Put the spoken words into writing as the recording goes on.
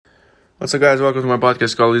What's up, guys? Welcome to my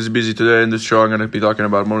podcast called Is Busy. Today in this show, I'm going to be talking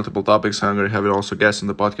about multiple topics. I'm going to have also guests on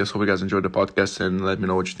the podcast. Hope you guys enjoyed the podcast and let me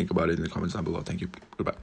know what you think about it in the comments down below. Thank you. Goodbye.